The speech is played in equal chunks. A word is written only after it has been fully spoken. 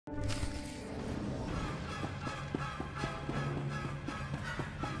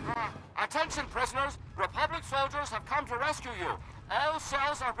Attention, prisoners! Republic soldiers have come to rescue you. All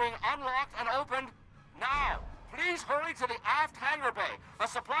cells are being unlocked and opened now. Please hurry to the aft hangar bay. A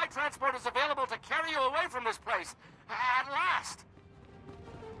supply transport is available to carry you away from this place. At last!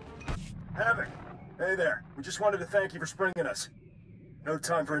 Havoc! Hey there. We just wanted to thank you for springing us. No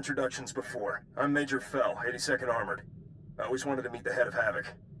time for introductions before. I'm Major Fell, 82nd Armored. I always wanted to meet the head of Havoc.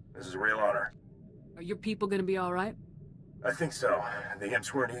 This is a real honor. Are your people gonna be alright? I think so. The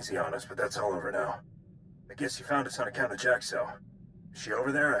imps weren't easy on us, but that's all over now. I guess you found us on account of Jaxo. Is she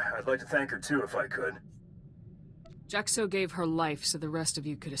over there? I'd like to thank her too, if I could. Jaxo gave her life so the rest of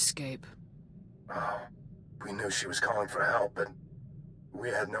you could escape. Oh, we knew she was calling for help, but we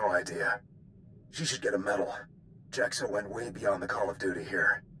had no idea. She should get a medal. Jaxo went way beyond the call of duty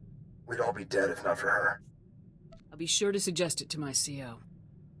here. We'd all be dead if not for her. I'll be sure to suggest it to my CO.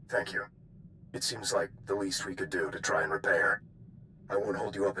 Thank you. It seems like the least we could do to try and repay her. I won't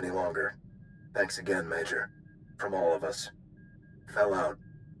hold you up any longer. Thanks again, Major. From all of us. Fell out.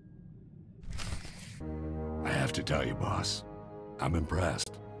 I have to tell you, boss, I'm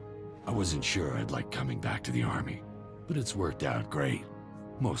impressed. I wasn't sure I'd like coming back to the Army, but it's worked out great.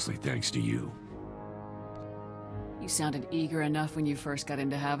 Mostly thanks to you. You sounded eager enough when you first got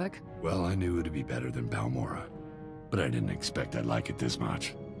into Havoc. Well, I knew it'd be better than Balmora, but I didn't expect I'd like it this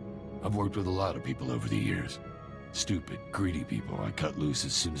much. I've worked with a lot of people over the years. Stupid, greedy people I cut loose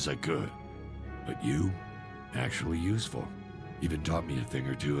as soon as I could. But you, actually useful. Even taught me a thing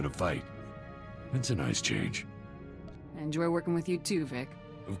or two in a fight. It's a nice change. I enjoy working with you too, Vic.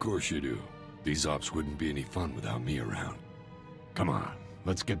 Of course you do. These ops wouldn't be any fun without me around. Come on,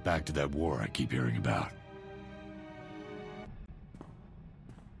 let's get back to that war I keep hearing about.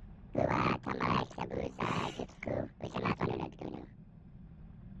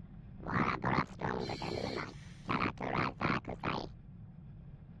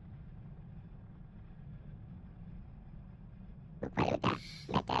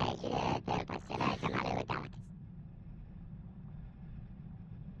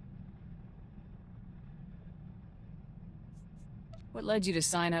 What led you to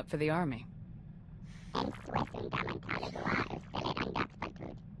sign up for the Army?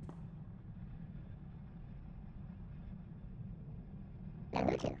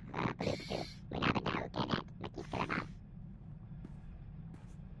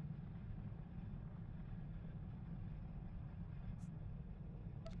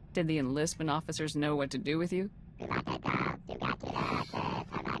 Did the enlistment officers know what to do with you?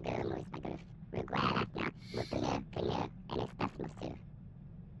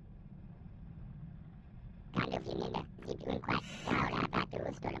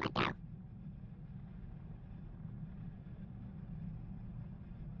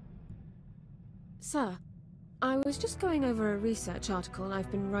 Sir, I was just going over a research article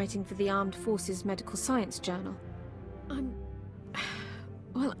I've been writing for the Armed Forces Medical Science Journal.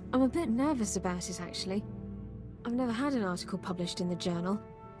 Well, I'm a bit nervous about it, actually. I've never had an article published in the journal.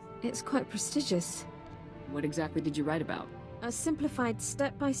 It's quite prestigious. What exactly did you write about? A simplified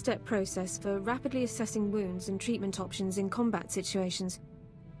step-by-step process for rapidly assessing wounds and treatment options in combat situations.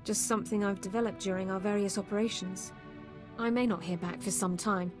 Just something I've developed during our various operations. I may not hear back for some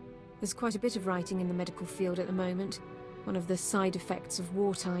time. There's quite a bit of writing in the medical field at the moment. One of the side effects of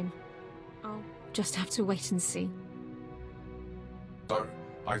wartime. I'll just have to wait and see. Sir,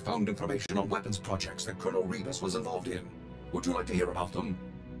 I found information on weapons projects that Colonel Rebus was involved in. Would you like to hear about them?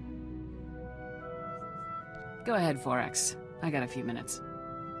 Go ahead, Forex. I got a few minutes.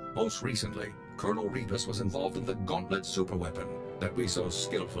 Most recently, Colonel Rebus was involved in the Gauntlet superweapon that we so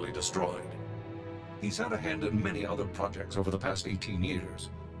skillfully destroyed. He's had a hand in many other projects over the past 18 years.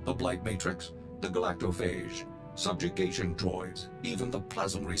 The Blight Matrix, the Galactophage, subjugation droids, even the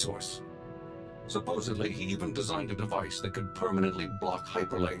plasm resource. Supposedly, he even designed a device that could permanently block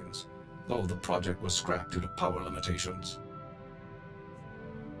hyperlanes, though the project was scrapped due to power limitations.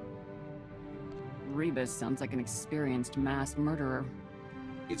 Rebus sounds like an experienced mass murderer.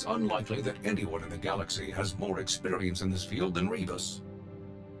 It's unlikely that anyone in the galaxy has more experience in this field than Rebus.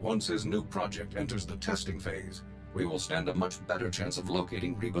 Once his new project enters the testing phase, we will stand a much better chance of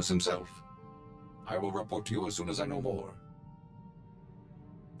locating Rebus himself. I will report to you as soon as I know more.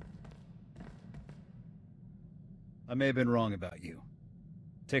 I may have been wrong about you.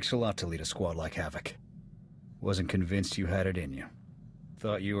 Takes a lot to lead a squad like Havoc. Wasn't convinced you had it in you.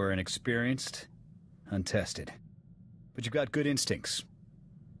 Thought you were inexperienced, untested. But you've got good instincts.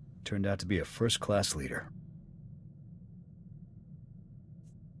 Turned out to be a first-class leader.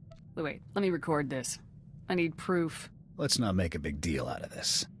 Wait, let me record this. I need proof. Let's not make a big deal out of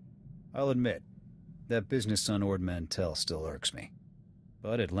this. I'll admit, that business on Ord Mantell still irks me.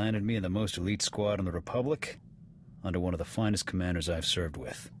 But it landed me in the most elite squad in the Republic, under one of the finest commanders I've served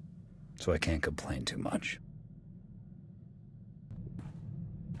with. So I can't complain too much.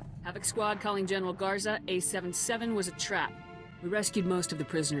 Havoc Squad calling General Garza. A77 was a trap. We rescued most of the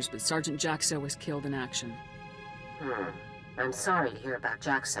prisoners, but Sergeant Jaxo was killed in action. I'm sorry to hear about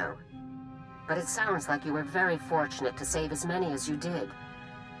Jaxo. But it sounds like you were very fortunate to save as many as you did.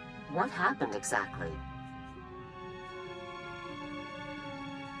 What happened exactly?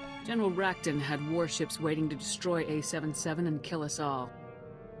 General Rakton had warships waiting to destroy A77 and kill us all.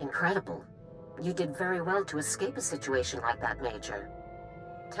 Incredible. You did very well to escape a situation like that, Major.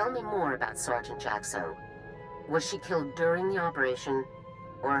 Tell me more about Sergeant Jaxo. Was she killed during the operation,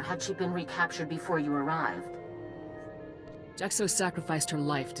 or had she been recaptured before you arrived? Jaxo sacrificed her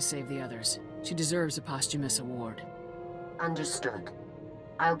life to save the others. She deserves a posthumous award. Understood.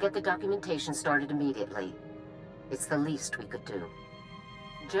 I'll get the documentation started immediately. It's the least we could do.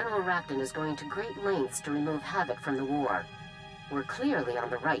 General Rakton is going to great lengths to remove Havoc from the war. We're clearly on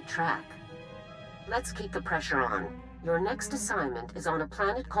the right track. Let's keep the pressure on. Your next assignment is on a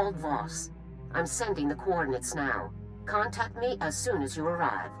planet called Voss. I'm sending the coordinates now. Contact me as soon as you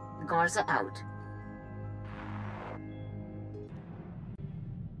arrive. Garza out.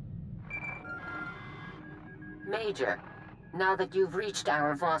 Major, now that you've reached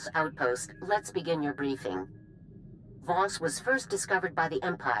our Voss outpost, let's begin your briefing. Voss was first discovered by the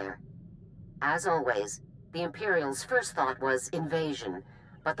Empire. As always, the Imperials' first thought was invasion,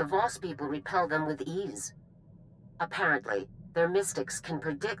 but the Voss people repel them with ease. Apparently, their mystics can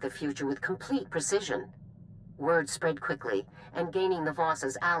predict the future with complete precision. Word spread quickly, and gaining the Voss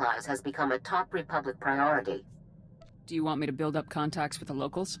as allies has become a top Republic priority. Do you want me to build up contacts with the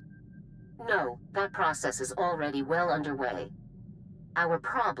locals? No, that process is already well underway. Our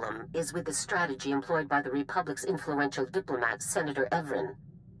problem is with the strategy employed by the Republic's influential diplomat, Senator Evren.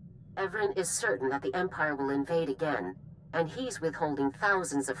 Evren is certain that the Empire will invade again, and he's withholding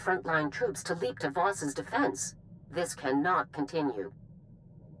thousands of frontline troops to leap to Voss's defense. This cannot continue.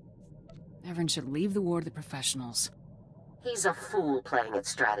 Evren should leave the war to the professionals. He's a fool playing at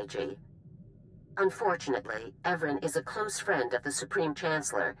strategy. Unfortunately, Evren is a close friend of the Supreme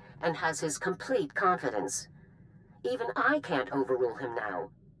Chancellor and has his complete confidence. Even I can't overrule him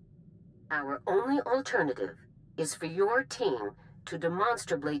now. Our only alternative is for your team to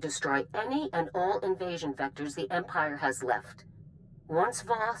demonstrably destroy any and all invasion vectors the Empire has left. Once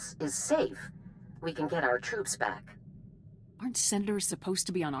Voss is safe, we can get our troops back. Aren't senators supposed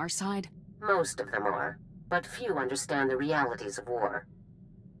to be on our side? Most of them are, but few understand the realities of war.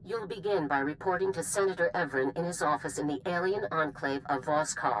 You'll begin by reporting to Senator Evren in his office in the alien enclave of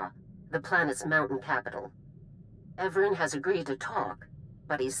Voss-Ka, the planet's mountain capital. Evren has agreed to talk,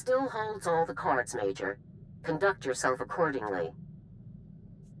 but he still holds all the cards, Major. Conduct yourself accordingly.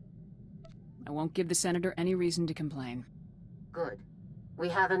 I won't give the senator any reason to complain. Good. We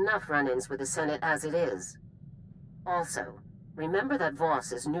have enough run-ins with the Senate as it is. Also, remember that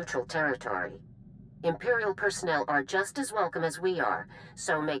Voss is neutral territory. Imperial personnel are just as welcome as we are,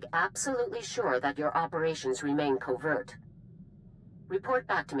 so make absolutely sure that your operations remain covert. Report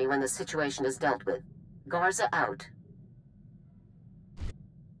back to me when the situation is dealt with. Garza out.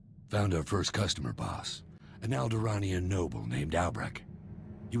 Found our first customer, boss. An Alderaanian noble named Albrecht.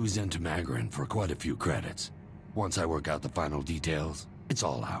 He was into Magarin for quite a few credits. Once I work out the final details, it's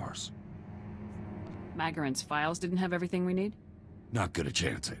all ours. Magarin's files didn't have everything we need? Not gonna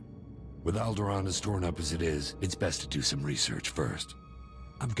chance it. With Alderaan as torn up as it is, it's best to do some research first.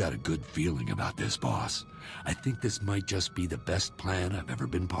 I've got a good feeling about this, boss. I think this might just be the best plan I've ever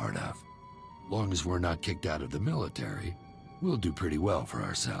been part of. Long as we're not kicked out of the military, we'll do pretty well for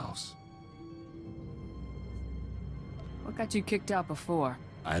ourselves. What got you kicked out before?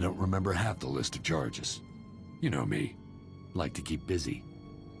 I don't remember half the list of charges. You know me. Like to keep busy.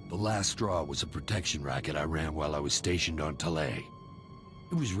 The last straw was a protection racket I ran while I was stationed on Talay.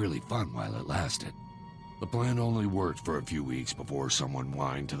 It was really fun while it lasted. The plan only worked for a few weeks before someone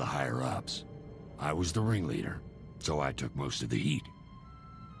whined to the higher-ups. I was the ringleader, so I took most of the heat.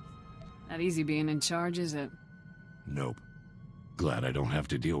 Not easy being in charge, is it? Nope. Glad I don't have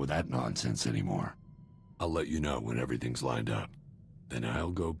to deal with that nonsense anymore. I'll let you know when everything's lined up. Then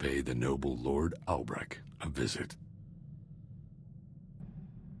I'll go pay the noble Lord Albrecht a visit.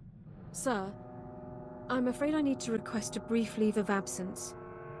 Sir, I'm afraid I need to request a brief leave of absence.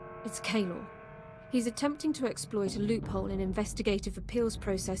 It's Kalor. He's attempting to exploit a loophole in Investigative Appeals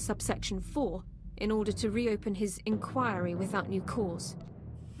Process subsection 4 in order to reopen his inquiry without new cause.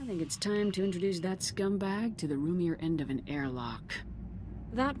 I think it's time to introduce that scumbag to the roomier end of an airlock.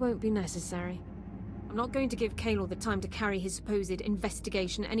 That won't be necessary. I'm not going to give Kaelor the time to carry his supposed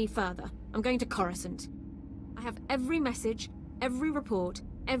investigation any further. I'm going to Coruscant. I have every message, every report,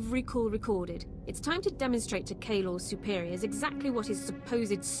 every call recorded. It's time to demonstrate to Kaelor's superiors exactly what his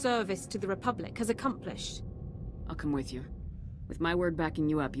supposed service to the Republic has accomplished. I'll come with you. With my word backing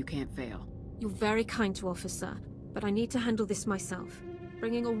you up, you can't fail. You're very kind to offer, sir, but I need to handle this myself.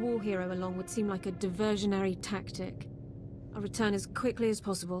 Bringing a war hero along would seem like a diversionary tactic. I'll return as quickly as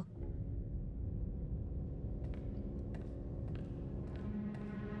possible.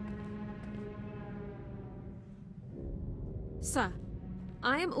 Sir,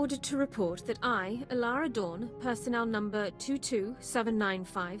 I am ordered to report that I, Alara Dawn, personnel number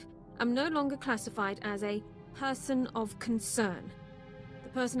 22795, am no longer classified as a person of concern. The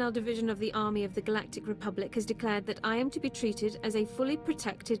Personnel Division of the Army of the Galactic Republic has declared that I am to be treated as a fully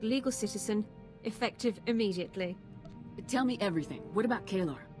protected legal citizen, effective immediately. But tell me everything. What about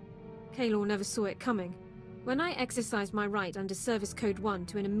Kaelor? Kaelor never saw it coming. When I exercised my right under Service Code 1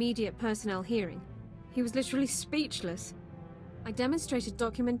 to an immediate personnel hearing, he was literally speechless. I demonstrated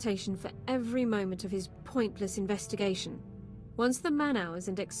documentation for every moment of his pointless investigation. Once the man-hours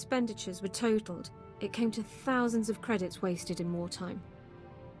and expenditures were totaled, it came to thousands of credits wasted in wartime.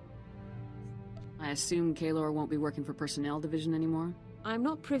 I assume Kaelor won't be working for Personnel Division anymore? I'm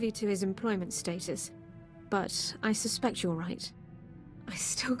not privy to his employment status, but I suspect you're right. I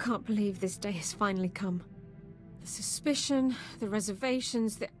still can't believe this day has finally come. The suspicion, the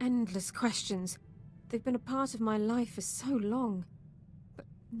reservations, the endless questions. They've been a part of my life for so long. But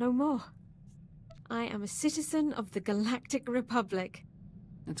no more. I am a citizen of the Galactic Republic.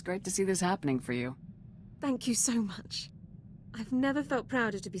 It's great to see this happening for you. Thank you so much. I've never felt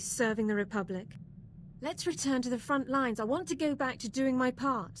prouder to be serving the Republic. Let's return to the front lines. I want to go back to doing my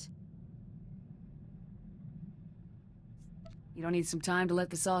part. You don't need some time to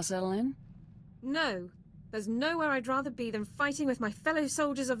let the saw settle in? No. There's nowhere I'd rather be than fighting with my fellow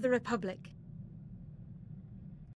soldiers of the Republic.